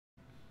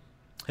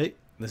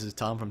This is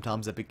Tom from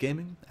Tom's Epic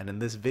Gaming, and in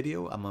this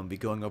video I'm going to be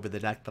going over the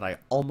deck that I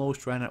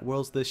almost ran at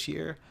Worlds this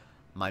year,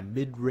 my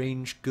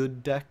Midrange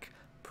Good deck,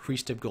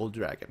 Priest of Gold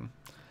Dragon.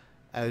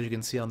 As you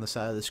can see on the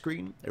side of the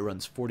screen, it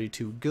runs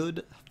 42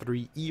 Good,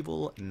 3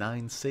 Evil,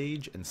 9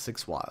 Sage, and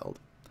 6 Wild.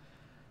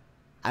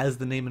 As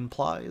the name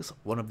implies,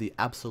 one of the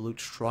absolute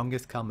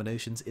strongest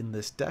combinations in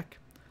this deck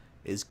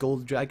is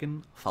Gold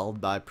Dragon followed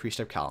by Priest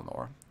of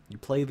Kalnor. You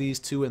play these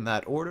two in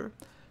that order.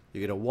 You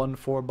get a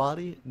 1/4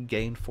 body,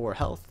 gain 4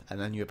 health, and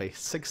then you have a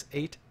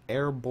 6/8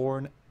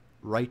 airborne,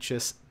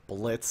 righteous,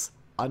 blitz,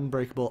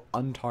 unbreakable,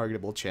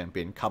 untargetable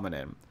champion coming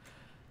in.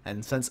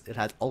 And since it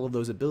has all of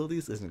those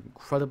abilities, it's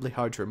incredibly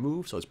hard to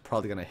remove, so it's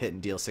probably going to hit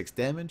and deal 6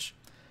 damage.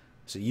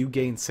 So you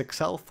gain 6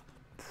 health,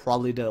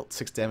 probably dealt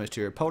 6 damage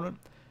to your opponent,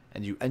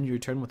 and you end your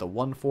turn with a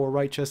 1/4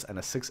 righteous and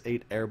a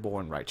 6/8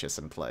 airborne righteous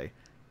in play.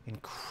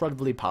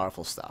 Incredibly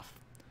powerful stuff.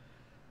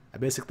 I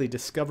basically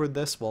discovered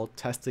this while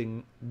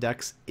testing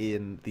decks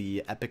in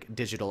the Epic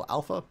Digital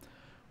Alpha,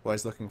 where I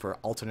was looking for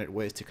alternate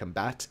ways to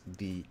combat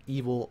the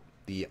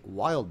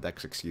wild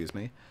decks,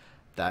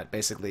 that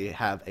basically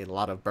have a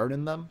lot of burn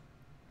in them.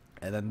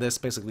 And then this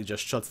basically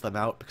just shuts them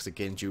out because it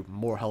gains you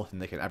more health than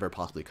they can ever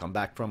possibly come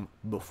back from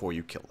before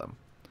you kill them.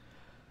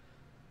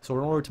 So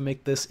in order to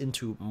make this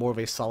into more of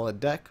a solid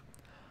deck,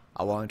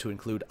 I wanted to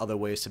include other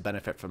ways to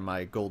benefit from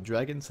my Gold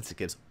Dragon, since it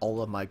gives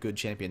all of my good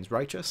champions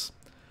righteous.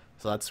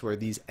 So that's where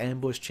these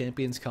ambush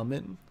champions come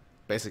in.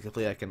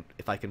 Basically,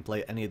 if I can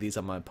play any of these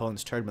on my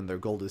opponent's turn when their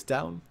gold is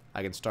down,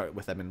 I can start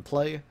with them in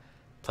play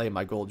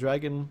my Gold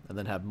Dragon, and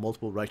then have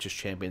multiple righteous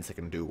champions that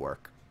can do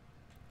work.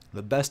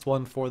 The best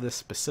one for this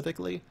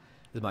specifically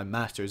is my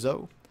Master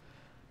Zoe,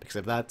 because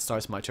if that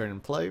starts my turn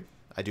in play,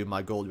 I do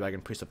my Gold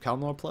Dragon Priest of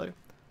Kalnor play,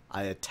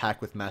 I attack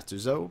with Master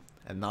Zoe,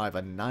 and now I have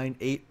a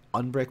 9/8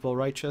 unbreakable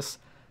righteous,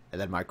 and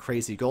then my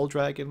crazy Gold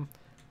Dragon,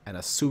 and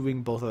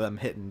assuming both of them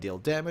hit and deal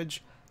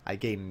damage, I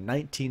gain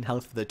 19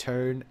 health for the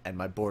turn, and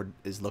my board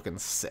is looking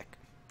sick.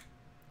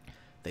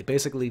 They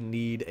basically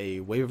need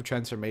a Wave of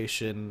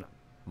Transformation,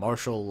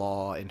 Martial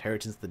Law,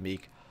 Inheritance of the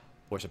Meek,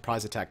 or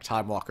Surprise Attack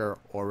Time Walker,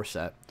 or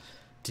Reset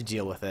to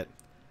deal with it,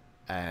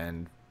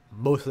 and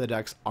most of the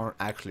decks aren't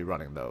actually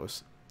running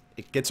those.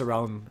 It gets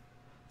around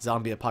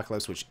Zombie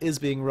Apocalypse, which is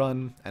being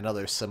run, and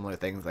other similar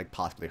things like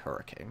possibly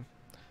Hurricane.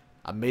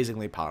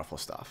 Amazingly powerful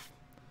stuff.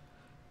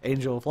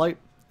 Angel of Light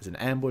is an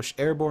ambush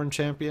airborne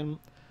champion,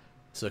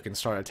 so it can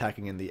start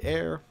attacking in the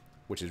air,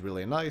 which is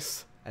really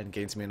nice, and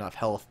gains me enough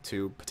health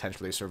to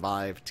potentially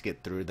survive to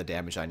get through the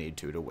damage I need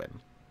to win.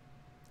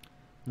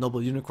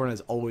 Noble Unicorn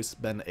has always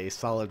been a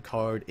solid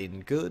card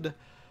in Good.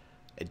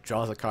 It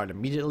draws a card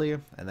immediately,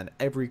 and then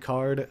every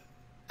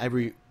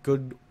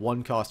good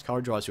 1-cost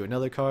card draws you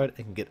another card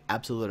and can get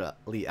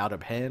absolutely out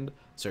of hand,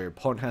 so your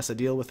opponent has to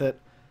deal with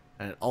it,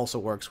 and it also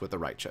works with the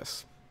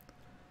Righteous.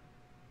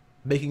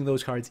 Making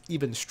those cards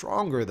even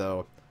stronger,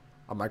 though,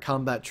 are my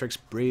Combat Tricks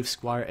Brave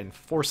Squire and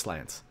Force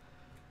Lance.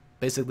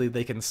 Basically,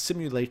 they can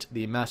simulate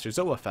the Master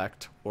Zoe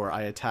effect, where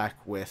I attack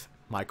with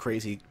my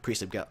crazy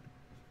Priest of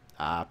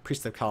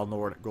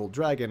Kalnor Gold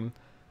Dragon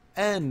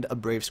and a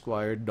Brave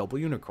Squire Noble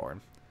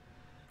Unicorn.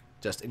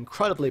 Just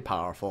incredibly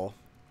powerful.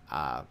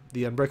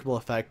 The Unbreakable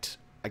effect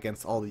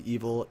against all the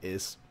evil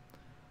is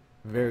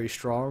very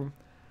strong,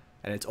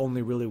 and it's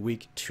only really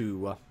weak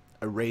to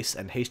Erase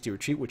and Hasty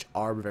Retreat, which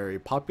are very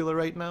popular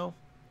right now.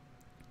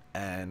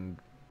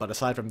 But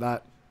aside from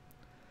that,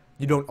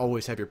 you don't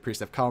always have your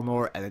Priest of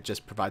Kalnor, and it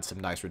just provides some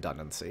nice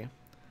redundancy.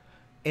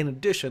 In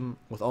addition,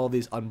 with all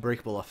these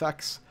unbreakable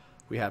effects,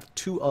 we have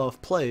 2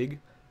 of Plague,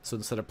 so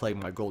instead of playing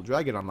my Gold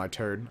Dragon on my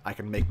turn, I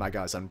can make my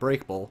guys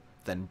unbreakable,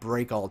 then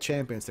break all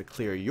champions to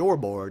clear your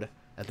board,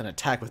 and then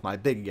attack with my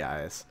big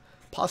guys,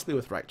 possibly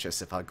with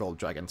Righteous if our Gold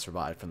Dragon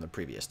survived from the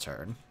previous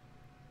turn.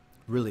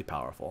 Really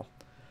powerful.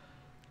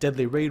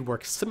 Deadly Raid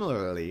works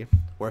similarly,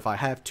 where if I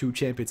have 2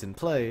 champions in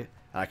play,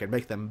 and I can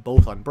make them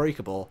both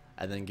unbreakable,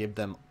 and then give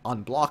them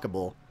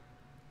unblockable,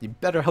 you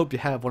better hope you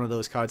have one of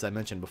those cards I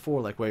mentioned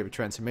before, like Wave of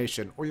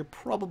Transformation, or you're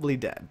probably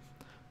dead.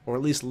 Or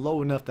at least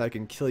low enough that I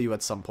can kill you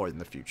at some point in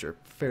the future,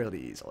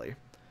 fairly easily.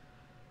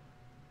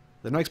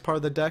 The next part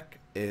of the deck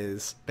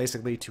is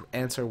basically to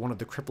answer one of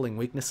the crippling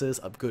weaknesses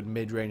of good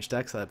mid-range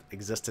decks that have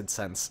existed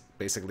since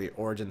basically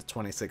Origins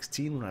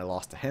 2016 when I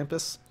lost to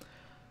Hampus,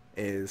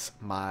 is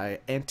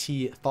my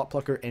anti-Thought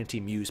Plucker,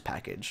 anti-Muse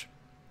package.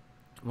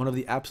 One of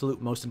the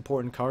absolute most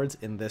important cards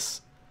in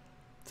this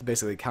to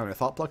basically counter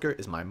Thought Plucker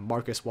is my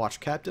Marcus Watch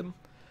Captain,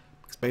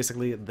 because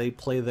basically they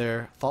play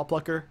their Thought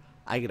Plucker,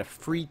 I get a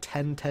free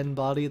 10/10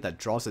 body that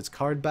draws its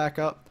card back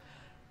up,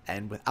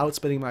 and without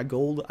spending my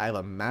gold, I have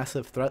a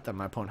massive threat that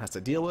my opponent has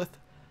to deal with,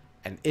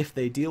 and if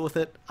they deal with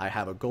it, I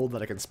have a gold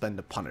that I can spend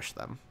to punish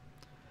them.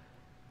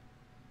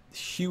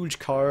 Huge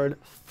card,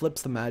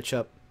 flips the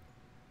matchup,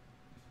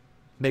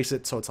 makes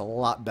it so it's a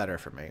lot better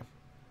for me.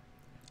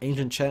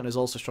 Ancient Chant is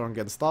also strong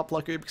against Thought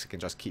Plucker because it can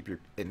just keep you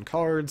in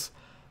cards.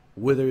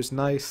 Wither's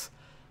nice,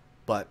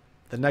 but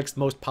the next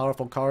most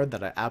powerful card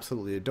that I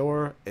absolutely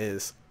adore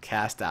is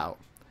Cast Out.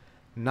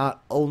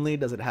 Not only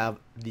does it have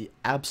the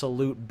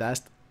absolute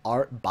best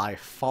art by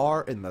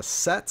far in the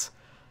set,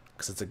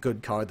 because it's a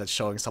good card that's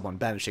showing someone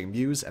banishing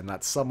Muse, and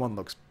that someone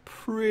looks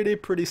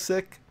pretty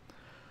sick.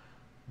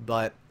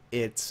 But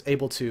it's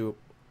able to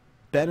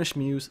banish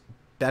Muse,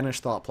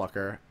 banish Thought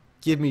Plucker,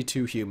 give me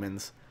 2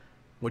 humans,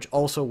 which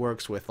also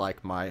works with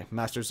like my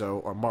Master Zoe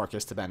or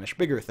Marcus to banish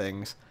bigger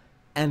things,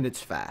 and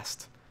it's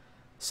fast.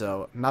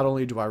 So not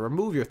only do I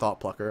remove your Thought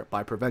Plucker, but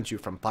I prevent you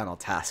from final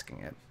tasking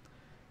it.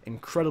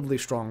 Incredibly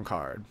strong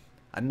card.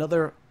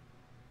 Another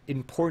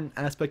important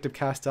aspect of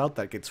Cast Out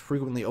that gets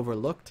frequently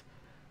overlooked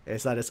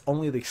is that it's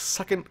only the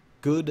second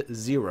good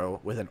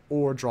 0 with an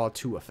or draw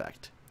 2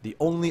 effect. The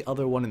only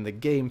other one in the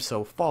game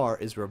so far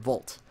is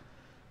Revolt.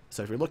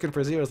 So if you're looking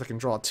for zeros that can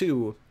draw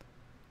 2,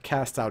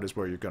 Cast Out is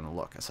where you're going to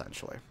look,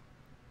 essentially.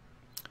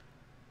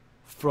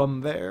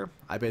 From there,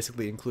 I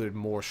basically included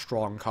more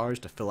strong cards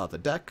to fill out the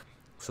deck.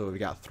 So we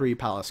got 3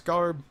 Palace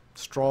Guard,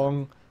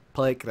 strong,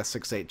 play, get a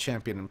 6/8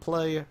 champion in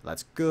play,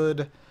 that's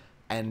good,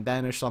 and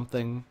banish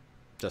something,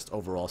 just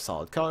overall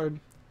solid card.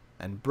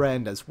 And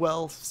Brand as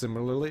well,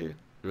 similarly,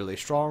 really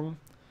strong.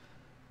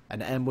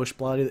 An ambush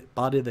body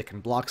that can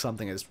block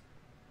something is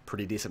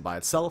pretty decent by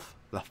itself.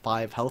 The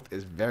 5 health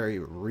is very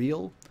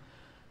real.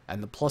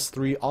 And the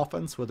 +3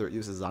 offense, whether it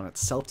uses on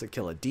itself to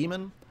kill a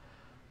demon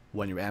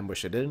when you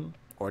ambush it in,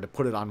 or to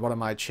put it on one of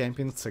my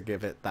champions to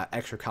give it that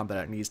extra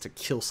combat it needs to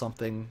kill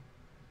something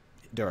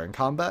during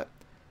combat,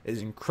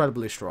 is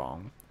incredibly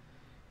strong.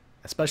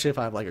 Especially if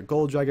I have like a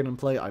gold dragon in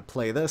play, I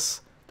play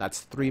this, that's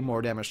 3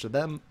 more damage to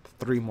them,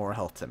 3 more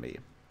health to me.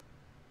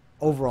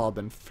 Overall, I've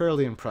been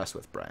fairly impressed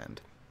with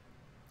Brand.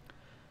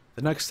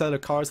 The next set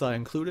of cards that I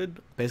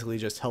included basically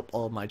just help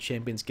all of my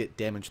champions get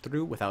damage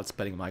through without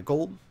spending my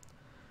gold.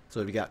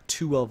 So we got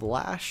 2 of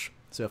Lash,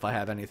 so if I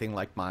have anything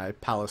like my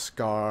Palace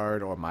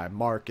Guard or my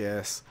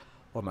Marcus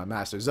or my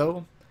Master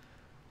Zoe,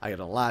 I get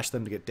to Lash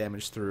them to get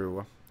damage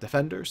through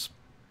defenders.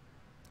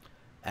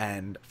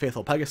 And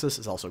Faithful Pegasus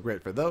is also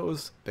great for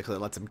those because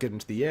it lets them get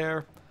into the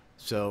air,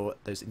 so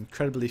there's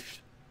incredibly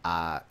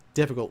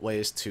difficult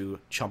ways to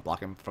chump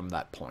block him from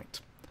that point.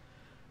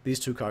 These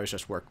 2 cards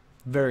just work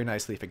very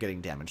nicely for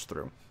getting damage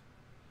through.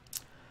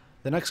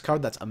 The next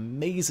card that's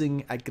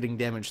amazing at getting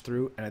damage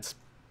through, and it's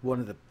one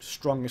of the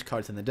strongest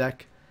cards in the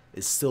deck,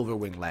 is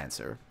Silverwing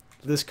Lancer.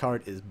 This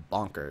card is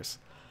bonkers.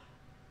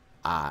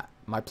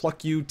 My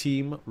Pluck U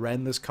team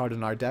ran this card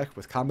in our deck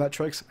with combat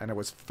tricks, and it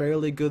was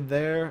fairly good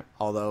there,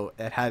 although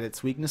it had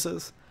its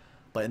weaknesses.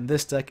 But in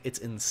this deck, it's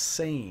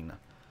insane.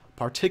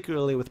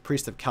 Particularly with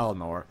Priest of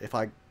Kalinor. If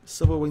I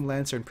Silverwing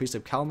Lancer and Priest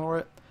of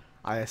Kalinor it,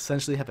 I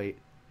essentially have a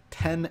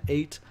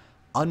 10-8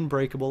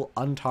 unbreakable,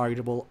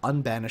 untargetable,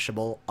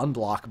 unbanishable,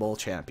 unblockable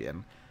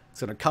champion. It's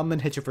going to come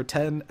and hit you for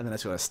 10, and then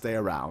it's going to stay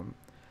around.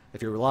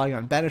 If you're relying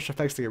on banish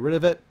effects to get rid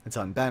of it, it's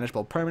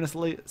unbanishable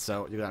permanently,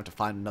 so you're going to have to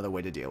find another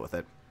way to deal with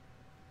it.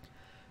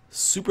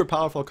 Super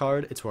powerful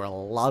card, it's where a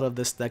lot of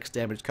this deck's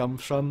damage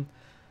comes from,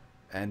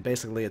 and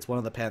basically it's one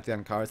of the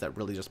Pantheon cards that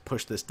really just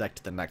push this deck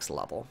to the next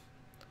level.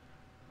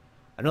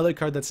 Another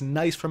card that's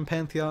nice from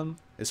Pantheon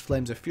is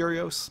Flames of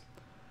Furios.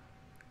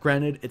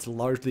 Granted, it's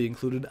largely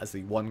included as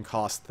the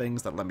 1-cost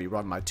things that let me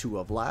run my 2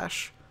 of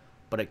Lash,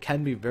 but it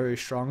can be very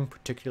strong,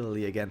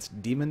 particularly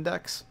against demon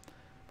decks,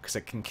 because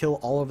it can kill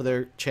all of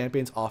their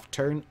champions off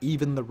turn,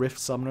 even the Rift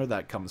Summoner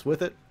that comes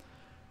with it,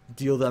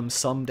 deal them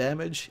some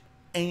damage,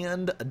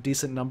 and a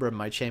decent number of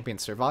my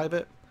champions survive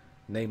it,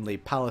 namely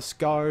Palace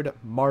Guard,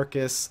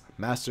 Marcus,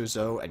 Master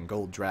Zoe, and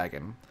Gold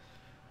Dragon.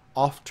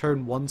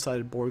 Off-turn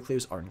one-sided board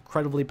cleaves are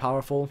incredibly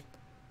powerful,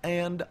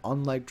 and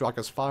unlike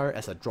Draka's Fire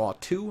as a draw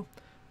 2,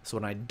 so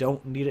when I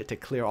don't need it to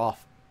clear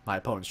off my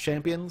opponent's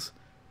champions,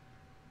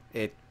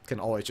 it can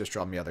always just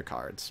draw me other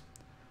cards.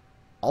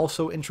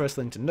 Also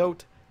interesting to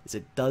note is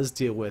it does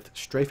deal with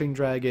Strafing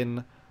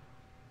Dragon,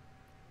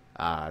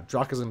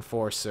 Draka's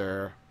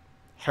Enforcer,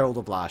 Herald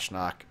of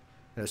Lashnak,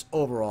 and it's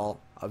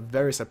overall a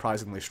very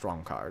surprisingly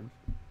strong card.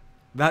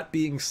 That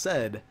being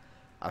said,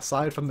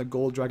 aside from the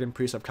Gold Dragon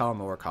Priest of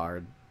Kalinor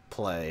card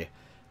play,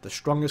 the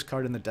strongest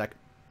card in the deck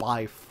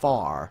by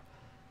far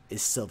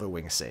is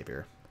Silverwing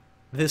Savior.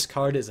 This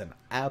card is an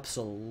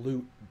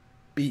absolute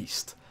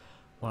beast.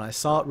 When I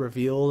saw it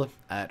revealed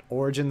at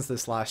Origins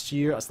this last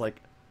year, I was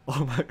like,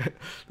 oh my god,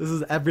 this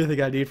is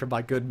everything I need for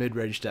my good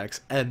mid-range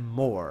decks, and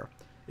more.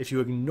 If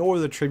you ignore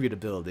the Tribute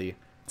ability,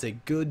 it's a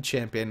good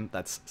champion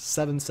that's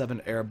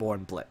 7/7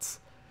 Airborne Blitz.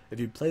 If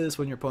you play this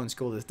when your opponent's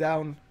gold is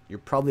down, you're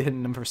probably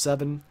hitting them for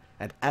 7,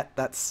 and at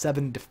that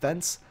 7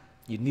 defense,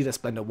 you need to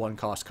spend a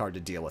 1-cost card to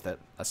deal with it,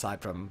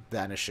 aside from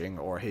Vanishing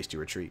or Hasty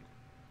Retreat.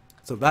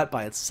 So that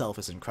by itself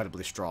is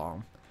incredibly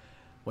strong.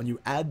 When you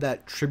add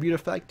that Tribute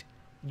effect,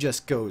 it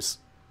just goes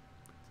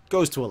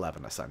to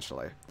 11,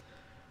 essentially.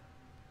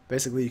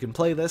 Basically, you can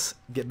play this,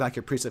 get back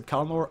your Priest of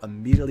Kalinor,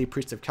 immediately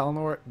Priest of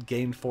Kalinor,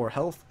 gain 4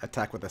 health,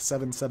 attack with a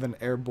 7/7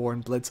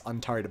 Airborne Blitz,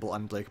 untargetable,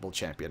 unbreakable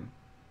champion.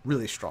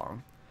 Really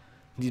strong.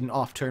 Need an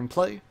off-turn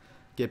play,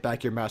 get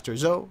back your Master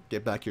Zoe,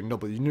 get back your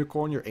Noble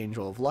Unicorn, your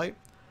Angel of Light,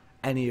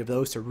 any of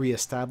those to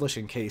re-establish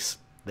in case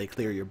they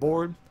clear your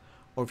board,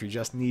 or if you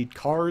just need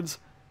cards,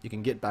 you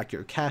can get back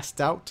your Cast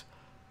Out,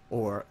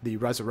 or the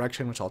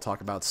Resurrection, which I'll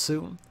talk about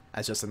soon,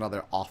 as just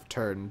another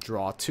off-turn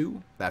draw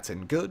 2 that's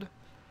in good,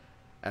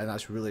 and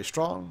that's really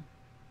strong.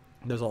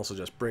 There's also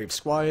just Brave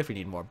Squire if you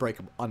need more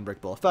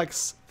unbreakable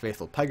effects,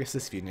 Faithful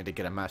Pegasus if you need to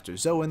get a Master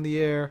Zoe in the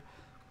air,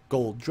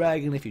 Gold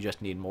Dragon if you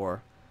just need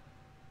more,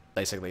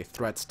 basically,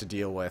 threats to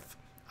deal with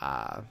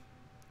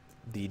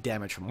the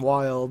damage from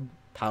Wild,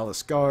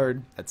 Palace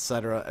Guard,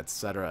 etc.,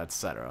 etc.,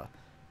 etc.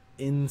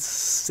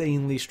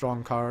 Insanely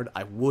strong card.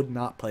 I would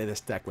not play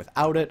this deck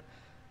without it.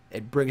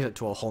 It brings it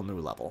to a whole new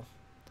level.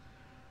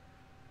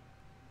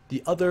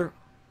 The other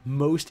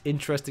most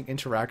interesting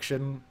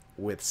interaction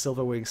with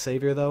Silverwing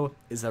Savior, though,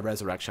 is the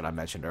Resurrection I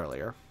mentioned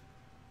earlier.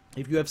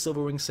 If you have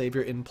Silverwing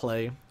Savior in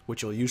play,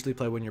 which you'll usually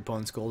play when your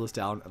opponent's gold is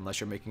down, unless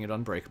you're making it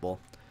unbreakable,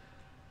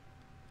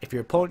 if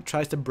your opponent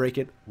tries to break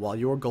it while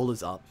your gold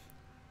is up,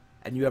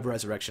 and you have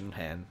Resurrection in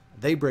hand,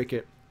 they break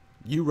it,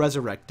 you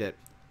resurrect it,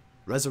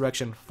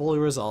 Resurrection fully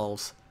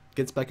resolves,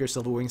 gets back your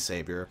Silverwing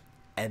Savior,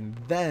 and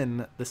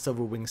then the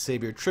Silverwing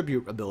Savior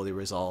Tribute ability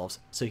resolves,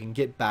 so you can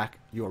get back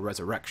your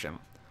Resurrection.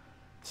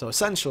 So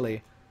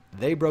essentially,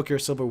 they broke your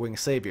Silverwing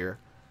Savior.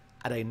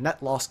 At a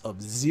net loss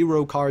of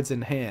 0 cards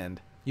in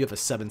hand, you have a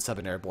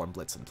 7/7 Airborne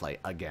Blitz in play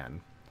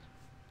again.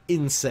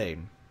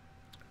 Insane.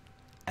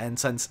 And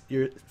since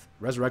your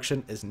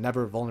Resurrection is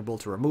never vulnerable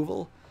to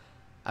removal,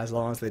 as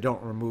long as they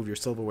don't remove your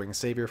Silverwing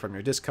Savior from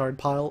your discard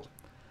pile,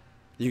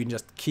 you can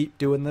just keep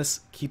doing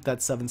this, keep that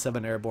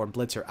 7/7 Airborne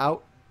Blitzer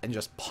out, and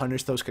just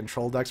punish those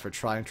control decks for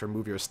trying to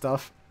remove your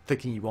stuff,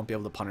 thinking you won't be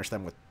able to punish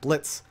them with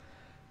Blitz.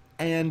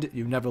 And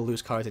you never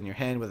lose cards in your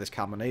hand with this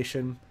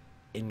combination.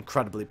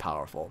 Incredibly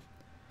powerful.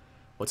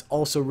 What's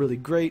also really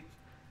great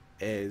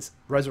is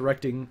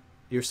resurrecting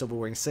your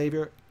Silverwing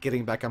Savior,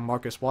 getting back on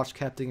Marcus Watch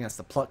Captain against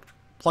the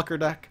Plucker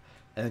deck,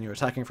 and then you're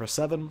attacking for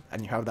 7,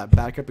 and you have that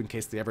backup in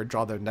case they ever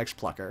draw their next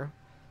Plucker.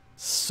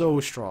 So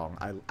strong.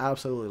 I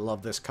absolutely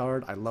love this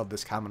card. I love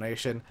this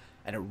combination,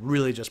 and it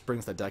really just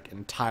brings the deck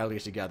entirely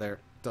together.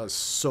 Does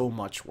so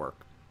much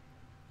work.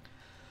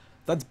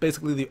 That's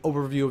basically the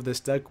overview of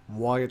this deck,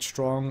 why it's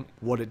strong,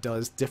 what it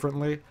does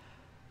differently,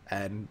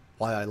 and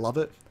why I love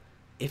it.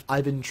 If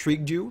I've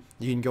intrigued you,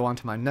 you can go on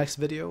to my next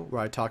video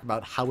where I talk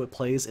about how it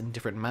plays in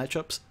different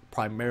matchups,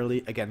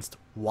 primarily against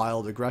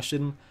Wild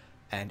Aggression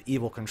and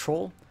Evil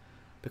Control,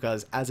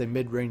 because as a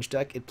mid-range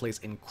deck, it plays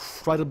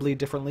incredibly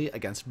differently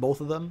against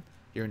both of them.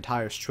 Your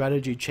entire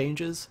strategy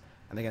changes,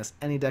 and against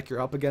any deck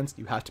you're up against,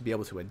 you have to be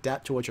able to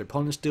adapt to what your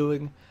opponent's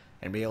doing,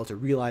 and be able to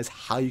realize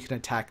how you can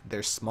attack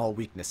their small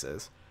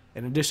weaknesses.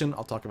 In addition,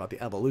 I'll talk about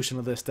the evolution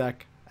of this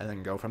deck, and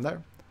then go from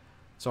there.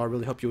 So I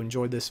really hope you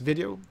enjoyed this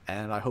video,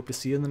 and I hope to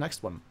see you in the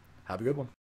next one. Have a good one.